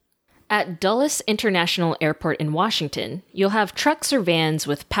At Dulles International Airport in Washington, you'll have trucks or vans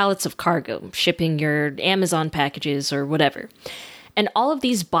with pallets of cargo, shipping your Amazon packages or whatever. And all of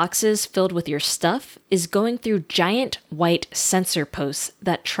these boxes filled with your stuff is going through giant white sensor posts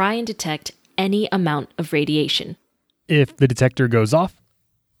that try and detect any amount of radiation. If the detector goes off,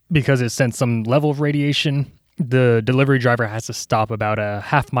 because it sends some level of radiation, the delivery driver has to stop about a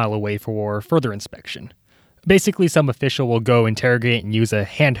half-mile away for further inspection. Basically, some official will go interrogate and use a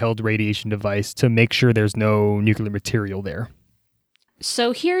handheld radiation device to make sure there's no nuclear material there.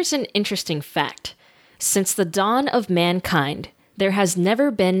 So here's an interesting fact. Since the dawn of mankind, there has never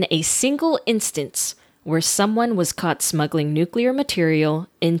been a single instance where someone was caught smuggling nuclear material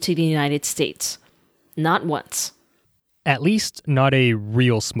into the United States. Not once. At least not a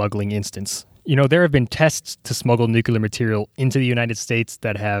real smuggling instance. There have been tests to smuggle nuclear material into the United States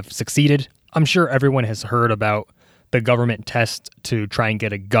that have succeeded. I'm sure everyone has heard about the government test to try and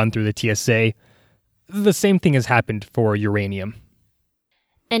get a gun through the TSA. The same thing has happened for uranium.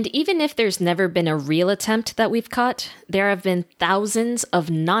 And even if there's never been a real attempt that we've caught, there have been thousands of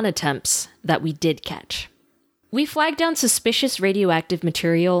non-attempts that we did catch. We flag down suspicious radioactive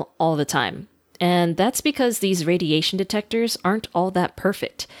material all the time. And that's because these radiation detectors aren't all that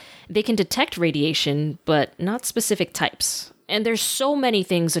perfect. They can detect radiation, but not specific types. And there's so many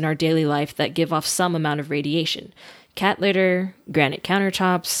things in our daily life that give off some amount of radiation. Cat litter, granite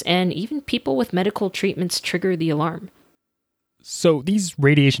countertops, and even people with medical treatments trigger the alarm. So these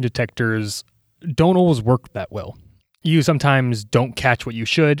radiation detectors don't always work that well. You sometimes don't catch what you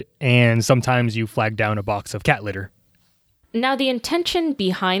should, and sometimes you flag down a box of cat litter. Now, the intention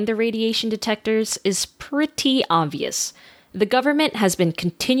behind the radiation detectors is pretty obvious. The government has been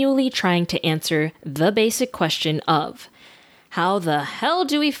continually trying to answer the basic question of, how the hell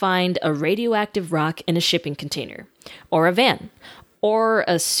do we find a radioactive rock in a shipping container? Or a van? Or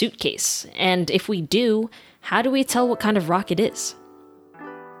a suitcase? And if we do, how do we tell what kind of rock it is?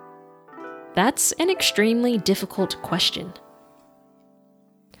 That's an extremely difficult question.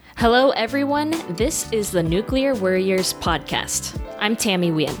 Hello, everyone. This is the Nuclear Warriors podcast. I'm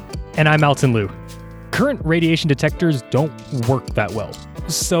Tammy Wien. And I'm Alton Liu. Current radiation detectors don't work that well.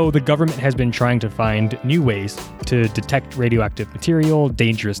 So the government has been trying to find new ways to detect radioactive material,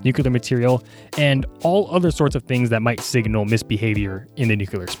 dangerous nuclear material, and all other sorts of things that might signal misbehavior in the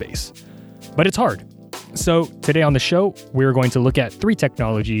nuclear space. But it's hard. So today on the show, we're going to look at 3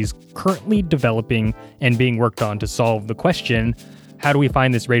 technologies currently developing and being worked on to solve the question, how do we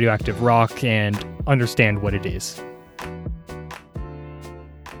find this radioactive rock and understand what it is?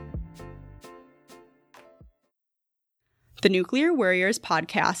 The Nuclear Warriors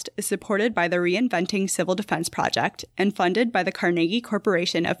podcast is supported by the Reinventing Civil Defense Project and funded by the Carnegie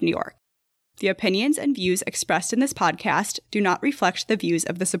Corporation of New York. The opinions and views expressed in this podcast do not reflect the views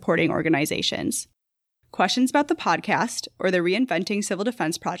of the supporting organizations. Questions about the podcast or the Reinventing Civil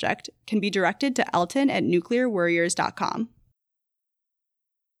Defense Project can be directed to elton@nuclearwarriors.com.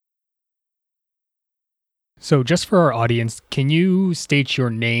 So just for our audience, can you state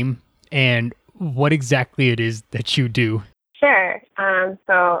your name and what exactly it is that you do? Sure.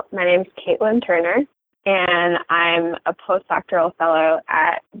 So my name's Caitlin Turner, and I'm a postdoctoral fellow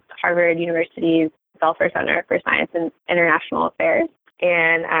at Harvard University's Belfer Center for Science and International Affairs.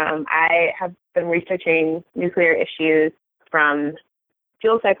 And I have been researching nuclear issues from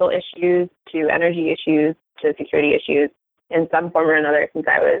fuel cycle issues to energy issues to security issues in some form or another since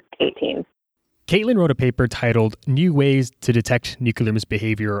I was 18. Caitlin wrote a paper titled New Ways to Detect Nuclear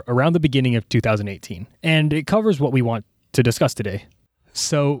Misbehavior around the beginning of 2018, and it covers what we want to discuss today.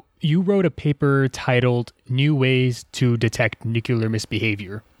 So you wrote a paper titled New Ways to Detect Nuclear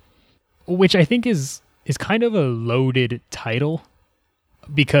Misbehavior, which I think is kind of a loaded title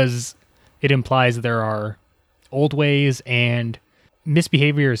because it implies there are old ways, and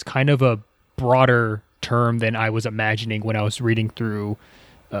misbehavior is kind of a broader term than I was imagining when I was reading through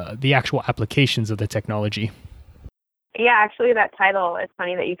the actual applications of the technology. Yeah, actually that title, it's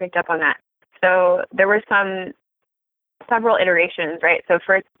funny that you picked up on that. So there were several iterations, right? So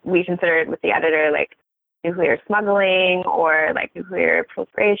first we considered with the editor like nuclear smuggling or like nuclear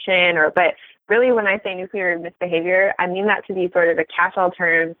proliferation, but really when I say nuclear misbehavior, I mean that to be sort of a catch-all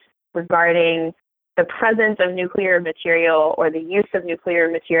term regarding the presence of nuclear material or the use of nuclear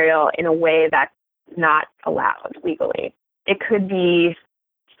material in a way that's not allowed legally. It could be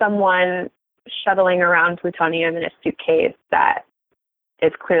someone shuttling around plutonium in a suitcase that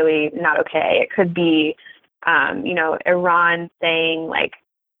is clearly not okay. It could be, Iran saying, like,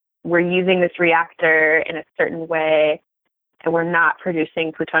 we're using this reactor in a certain way and we're not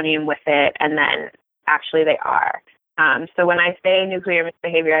producing plutonium with it, and then actually they are. So when I say nuclear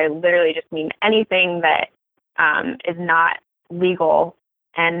misbehavior, I literally just mean anything that is not legal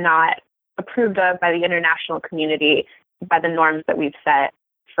and not approved of by the international community, by the norms that we've set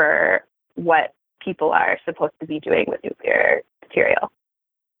for what people are supposed to be doing with nuclear material.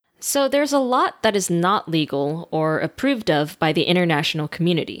 So there's a lot that is not legal or approved of by the international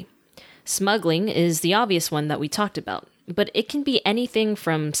community. Smuggling is the obvious one that we talked about, but it can be anything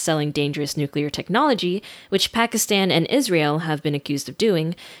from selling dangerous nuclear technology, which Pakistan and Israel have been accused of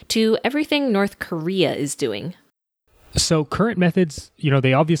doing, to everything North Korea is doing. So current methods,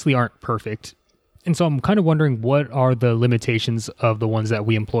 they obviously aren't perfect. And so I'm kind of wondering, what are the limitations of the ones that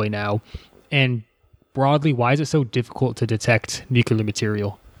we employ now? And broadly, why is it so difficult to detect nuclear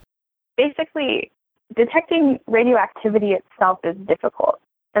material? Basically, detecting radioactivity itself is difficult.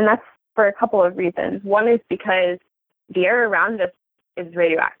 And that's for a couple of reasons. One is because the air around us is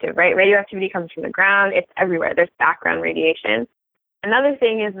radioactive, right? Radioactivity comes from the ground. It's everywhere. There's background radiation. Another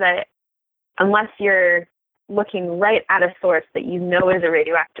thing is that unless you're looking right at a source that you know is a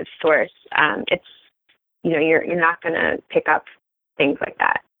radioactive source, you're not going to pick up things like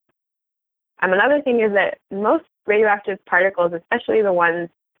that. Another thing is that most radioactive particles, especially the ones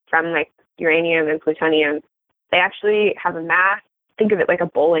from like uranium and plutonium, they actually have a mass. Think of it like a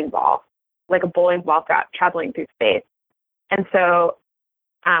bowling ball traveling through space. And so,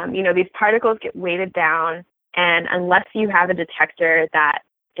 these particles get weighted down, and unless you have a detector that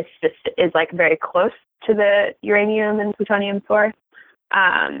is like very close to the uranium and plutonium source,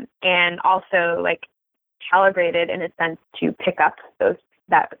 and also like calibrated in a sense to pick up those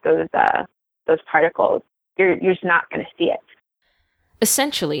particles, you're just not going to see it.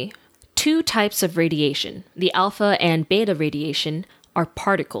 Essentially, two types of radiation, the alpha and beta radiation, are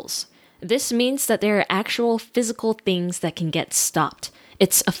particles. This means that there are actual physical things that can get stopped.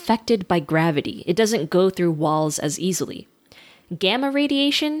 It's affected by gravity. It doesn't go through walls as easily. Gamma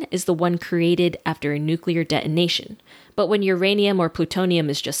radiation is the one created after a nuclear detonation. But when uranium or plutonium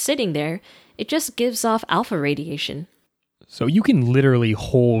is just sitting there, it just gives off alpha radiation. So you can literally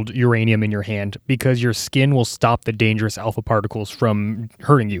hold uranium in your hand because your skin will stop the dangerous alpha particles from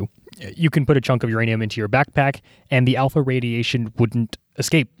hurting you. You can put a chunk of uranium into your backpack and the alpha radiation wouldn't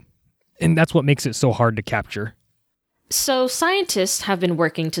escape. And that's what makes it so hard to capture. So scientists have been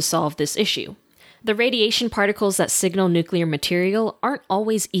working to solve this issue. The radiation particles that signal nuclear material aren't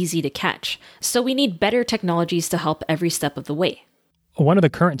always easy to catch, so we need better technologies to help every step of the way. One of the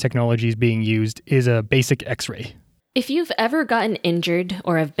current technologies being used is a basic X-ray. If you've ever gotten injured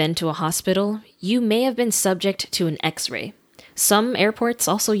or have been to a hospital, you may have been subject to an X-ray. Some airports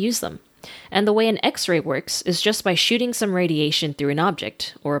also use them. And the way an X-ray works is just by shooting some radiation through an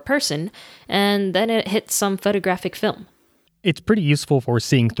object, or a person, and then it hits some photographic film. It's pretty useful for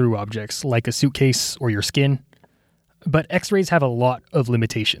seeing through objects, like a suitcase or your skin. But X-rays have a lot of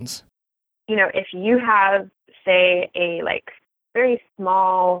limitations. If you have, say, a very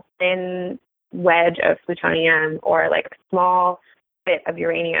small, thin wedge of plutonium or a small bit of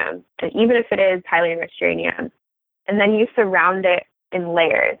uranium, and even if it is highly enriched uranium, and then you surround it in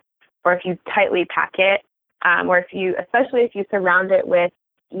layers, or if you tightly pack it, especially if you surround it with,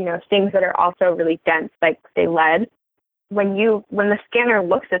 things that are also really dense, like say lead, when the scanner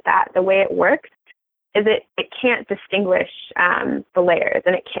looks at that, the way it works is it can't distinguish the layers,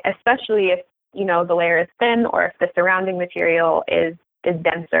 and especially if the layer is thin or if the surrounding material is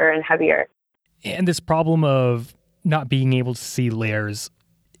denser and heavier. And this problem of not being able to see layers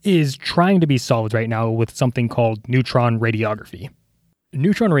is trying to be solved right now with something called neutron radiography.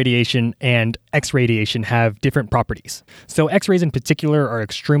 Neutron radiation and X radiation have different properties. So X-rays in particular are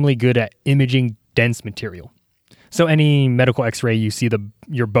extremely good at imaging dense material. So any medical X-ray, you see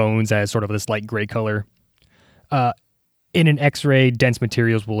your bones as sort of this light gray color. In an X-ray, dense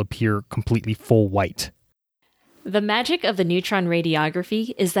materials will appear completely full white. The magic of the neutron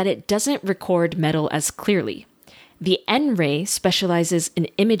radiography is that it doesn't record metal as clearly. The N-ray specializes in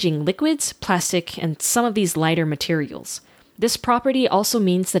imaging liquids, plastic, and some of these lighter materials. This property also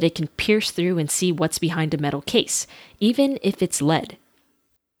means that it can pierce through and see what's behind a metal case, even if it's lead.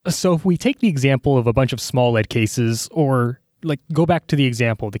 So if we take the example of a bunch of small lead cases, or go back to the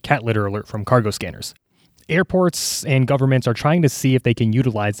example of the cat litter alert from cargo scanners, airports and governments are trying to see if they can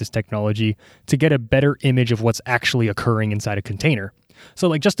utilize this technology to get a better image of what's actually occurring inside a container.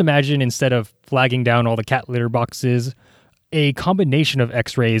 So just imagine, instead of flagging down all the cat litter boxes, a combination of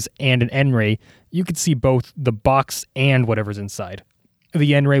X-rays and an N-ray, you could see both the box and whatever's inside.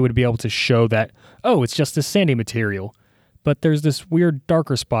 The N-ray would be able to show that, it's just a sandy material, but there's this weird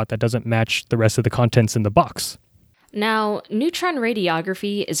darker spot that doesn't match the rest of the contents in the box. Now, neutron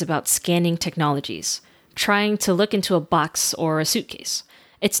radiography is about scanning technologies. trying to look into a box or a suitcase.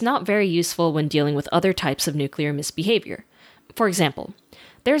 It's not very useful when dealing with other types of nuclear misbehavior. For example,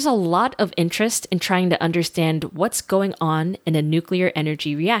 there's a lot of interest in trying to understand what's going on in a nuclear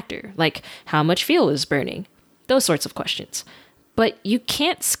energy reactor, like how much fuel is burning, those sorts of questions. But you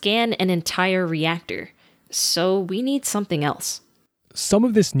can't scan an entire reactor, so we need something else. Some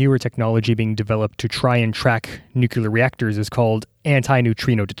of this newer technology being developed to try and track nuclear reactors is called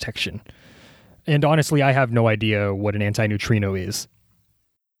anti-neutrino detection. And honestly, I have no idea what an anti-neutrino is.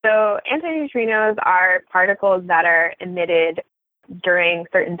 So antineutrinos are particles that are emitted during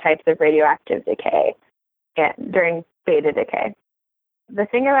certain types of radioactive decay, during beta decay. The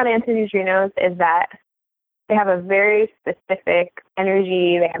thing about antineutrinos is that they have a very specific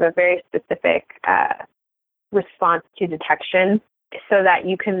energy, they have a very specific response to detection, so that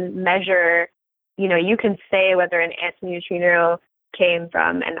you can measure, you can say whether an antineutrino came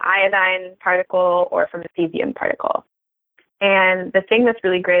from an iodine particle or from a cesium particle. And the thing that's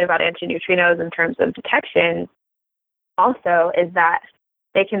really great about antineutrinos in terms of detection also is that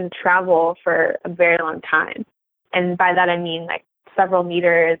they can travel for a very long time. And by that I mean like several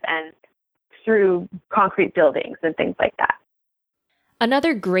meters and through concrete buildings and things like that.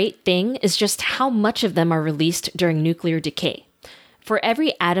 Another great thing is just how much of them are released during nuclear decay. For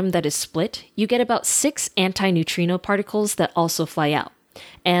every atom that is split, you get about 6 antineutrino particles that also fly out.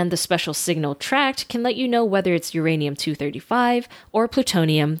 And the special signal tracked can let you know whether it's uranium-235 or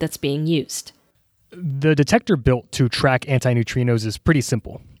plutonium that's being used. The detector built to track antineutrinos is pretty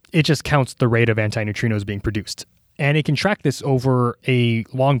simple. It just counts the rate of antineutrinos being produced. And it can track this over a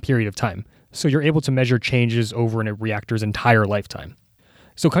long period of time. So you're able to measure changes over in a reactor's entire lifetime.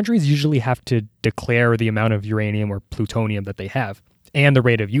 So countries usually have to declare the amount of uranium or plutonium that they have and the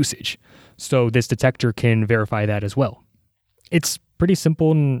rate of usage. So this detector can verify that as well. It's pretty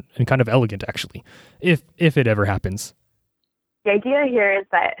simple and kind of elegant, actually, if it ever happens. The idea here is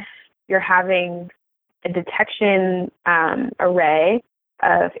that you're having a detection array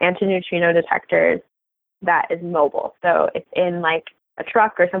of antineutrino detectors that is mobile. So it's in like a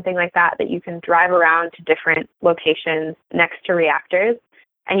truck or something like that you can drive around to different locations next to reactors.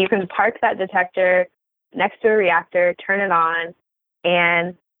 And you can park that detector next to a reactor, turn it on,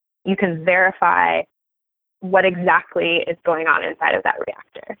 and you can verify what exactly is going on inside of that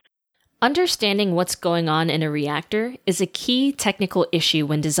reactor. Understanding what's going on in a reactor is a key technical issue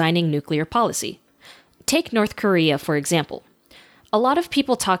when designing nuclear policy. Take North Korea, for example. A lot of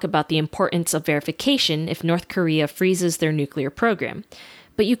people talk about the importance of verification if North Korea freezes their nuclear program,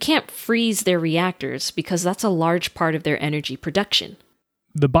 but you can't freeze their reactors because that's a large part of their energy production.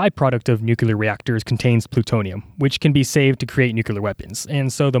 The byproduct of nuclear reactors contains plutonium, which can be saved to create nuclear weapons,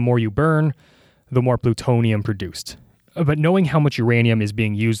 and so the more you burn, the more plutonium produced. But knowing how much uranium is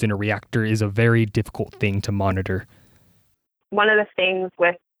being used in a reactor is a very difficult thing to monitor. One of the things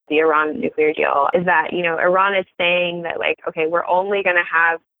with the Iran nuclear deal is that, Iran is saying that, okay, we're only going to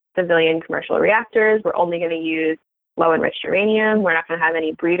have civilian commercial reactors. We're only going to use low-enriched uranium. We're not going to have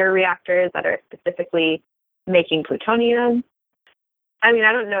any breeder reactors that are specifically making plutonium. I mean,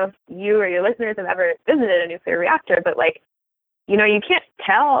 I don't know if you or your listeners have ever visited a nuclear reactor, but, you can't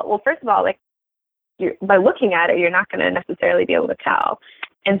tell. Well, first of all, by looking at it, you're not going to necessarily be able to tell.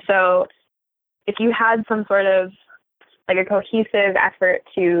 And so if you had some sort of a cohesive effort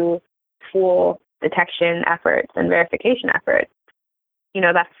to pool detection efforts and verification efforts,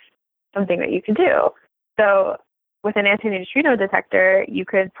 that's something that you could do. So with an antineutrino detector, you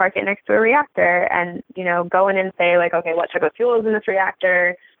could park it next to a reactor and, go in and say, okay, what type of fuel is in this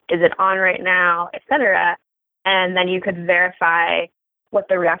reactor? Is it on right now, et cetera? And then you could verify what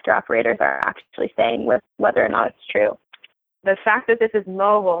the reactor operators are actually saying with whether or not it's true. The fact that this is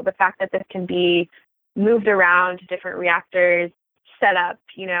mobile, the fact that this can be moved around to different reactors, set up,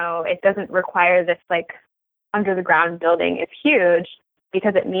 it doesn't require this under the ground building is huge,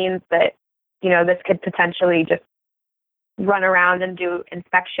 because it means that, this could potentially just run around and do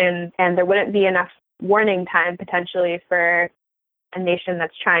inspections, and there wouldn't be enough warning time potentially for a nation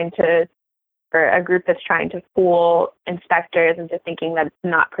that's or a group that's trying to fool inspectors into thinking that it's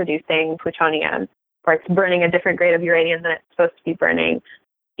not producing plutonium or it's burning a different grade of uranium than it's supposed to be burning.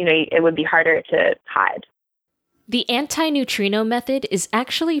 It would be harder to hide. The anti-neutrino method is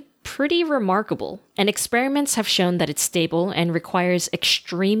actually pretty remarkable, and experiments have shown that it's stable and requires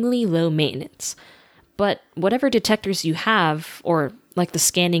extremely low maintenance. But whatever detectors you have, or like the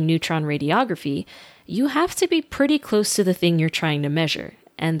scanning neutron radiography, you have to be pretty close to the thing you're trying to measure.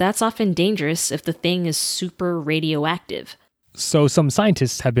 And that's often dangerous if the thing is super radioactive. So some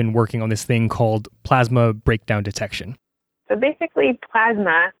scientists have been working on this thing called plasma breakdown detection. So basically,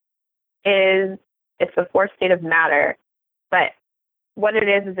 plasma is It's the fourth state of matter. But what it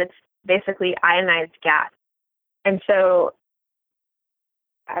is it's basically ionized gas. And so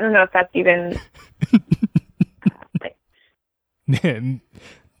I don't know if that's even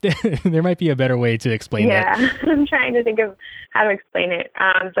there might be a better way to explain that. Yeah, I'm trying to think of how to explain it.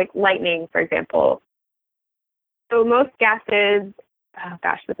 It's like lightning, for example. So most gases, oh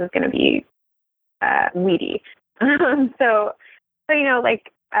gosh, this is going to be weedy. So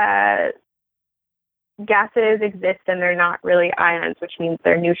gases exist and they're not really ions, which means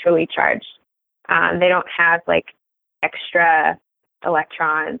they're neutrally charged. They don't have like extra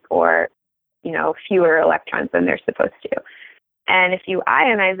electrons or, fewer electrons than they're supposed to. And if you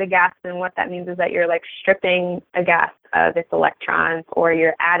ionize a gas, then what that means is that you're like stripping a gas of its electrons, or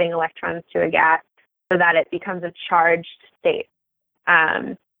you're adding electrons to a gas so that it becomes a charged state.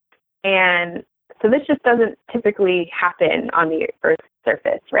 And so this just doesn't typically happen on the Earth's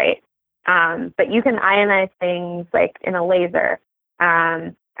surface, right? But you can ionize things like in a laser.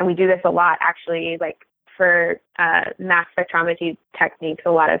 And we do this a lot, actually, like for mass spectrometry techniques,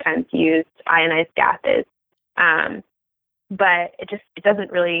 a lot of times use ionized gases. But it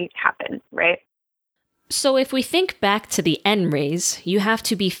doesn't really happen, right? So if we think back to the N rays, you have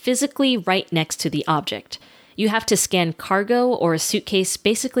to be physically right next to the object. You have to scan cargo or a suitcase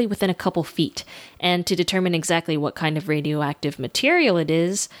basically within a couple feet. And to determine exactly what kind of radioactive material it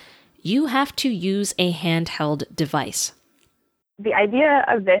is, you have to use a handheld device. The idea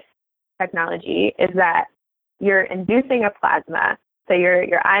of this technology is that you're inducing a plasma, so you're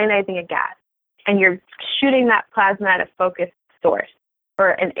ionizing a gas, and you're shooting that plasma at a focused source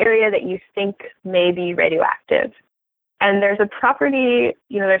or an area that you think may be radioactive. And there's a property,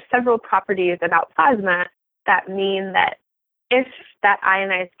 there's several properties about plasma that mean that if that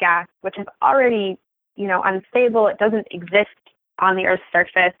ionized gas, which is already, unstable, it doesn't exist on the Earth's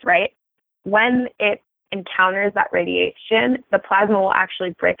surface, right? When it encounters that radiation, the plasma will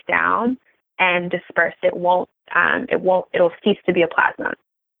actually break down and disperse. It'll cease to be a plasma.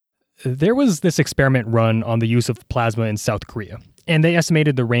 There was this experiment run on the use of plasma in South Korea, and they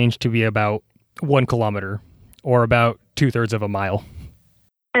estimated the range to be about 1 kilometer, or about 2/3 of a mile.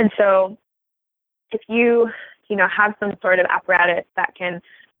 And so if you, have some sort of apparatus that can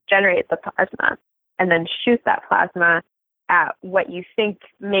generate the plasma and then shoot that plasma at what you think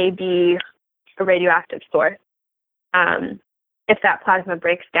may be a radioactive source, if that plasma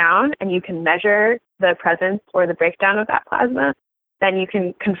breaks down and you can measure the presence or the breakdown of that plasma, then you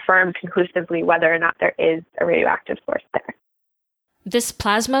can confirm conclusively whether or not there is a radioactive source there. This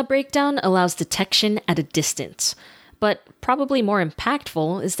plasma breakdown allows detection at a distance, but probably more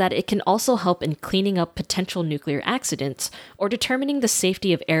impactful is that it can also help in cleaning up potential nuclear accidents or determining the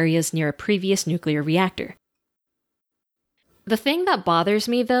safety of areas near a previous nuclear reactor. The thing that bothers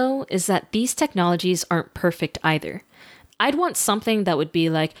me, though, is that these technologies aren't perfect either. I'd want something that would be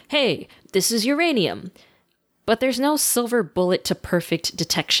like, hey, this is uranium. But there's no silver bullet to perfect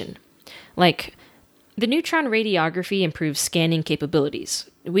detection. Like, the neutron radiography improves scanning capabilities.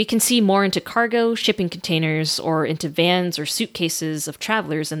 We can see more into cargo, shipping containers, or into vans or suitcases of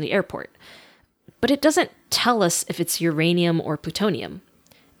travelers in the airport. But it doesn't tell us if it's uranium or plutonium.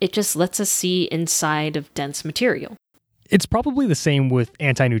 It just lets us see inside of dense material. It's probably the same with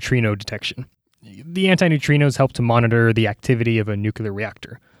antineutrino detection. The antineutrinos help to monitor the activity of a nuclear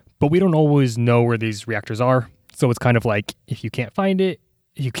reactor, but we don't always know where these reactors are, so it's kind of like, if you can't find it,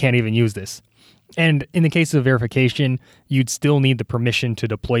 you can't even use this. And in the case of verification, you'd still need the permission to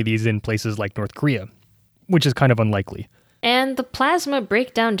deploy these in places like North Korea, which is kind of unlikely. And the plasma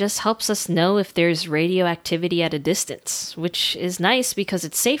breakdown just helps us know if there's radioactivity at a distance, which is nice because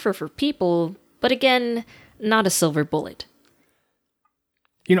it's safer for people, but again, not a silver bullet.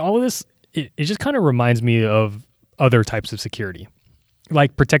 All of this, it just kind of reminds me of other types of security,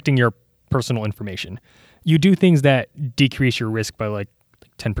 like protecting your personal information. You do things that decrease your risk by like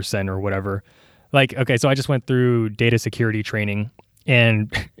 10% or whatever. Like, okay, so I just went through data security training,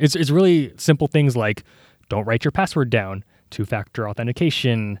 and it's really simple things like don't write your password down, 2-factor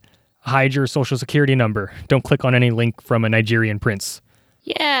authentication, hide your social security number, don't click on any link from a Nigerian prince.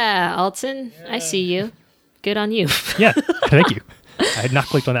 Yeah, Alton, I see you. Good on you. Yeah, thank you. I had not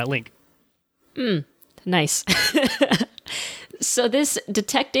clicked on that link. Nice. So this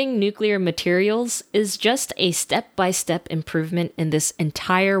detecting nuclear materials is just a step-by-step improvement in this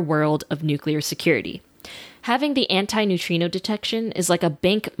entire world of nuclear security. Having the anti-neutrino detection is like a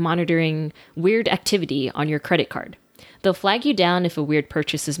bank monitoring weird activity on your credit card. They'll flag you down if a weird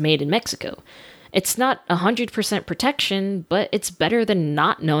purchase is made in Mexico. It's not 100% protection, but it's better than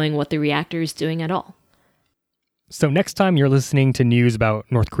not knowing what the reactor is doing at all. So next time you're listening to news about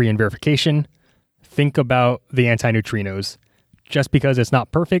North Korean verification, think about the antineutrinos. Just because it's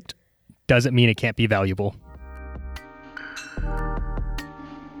not perfect doesn't mean it can't be valuable.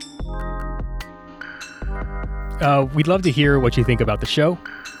 We'd love to hear what you think about the show.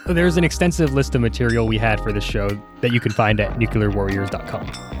 There's an extensive list of material we had for the show that you can find at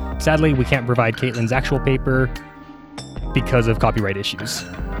nuclearwarriors.com. Sadly, we can't provide Caitlin's actual paper because of copyright issues.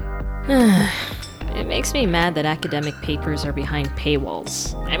 It makes me mad that academic papers are behind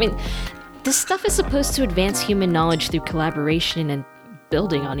paywalls. I mean, this stuff is supposed to advance human knowledge through collaboration and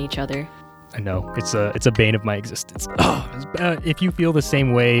building on each other. I know, it's a bane of my existence. If you feel the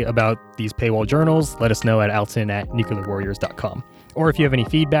same way about these paywall journals, let us know at alton@nuclearwarriors.com. Or if you have any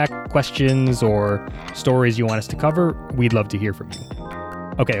feedback, questions, or stories you want us to cover, we'd love to hear from you.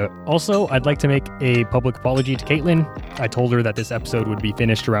 Okay, also, I'd like to make a public apology to Caitlin. I told her that this episode would be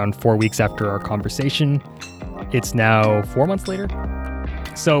finished around 4 weeks after our conversation. It's now 4 months later.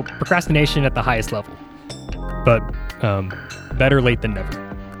 So, procrastination at the highest level. But, better late than never.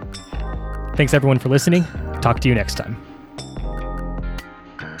 Thanks everyone for listening. Talk to you next time.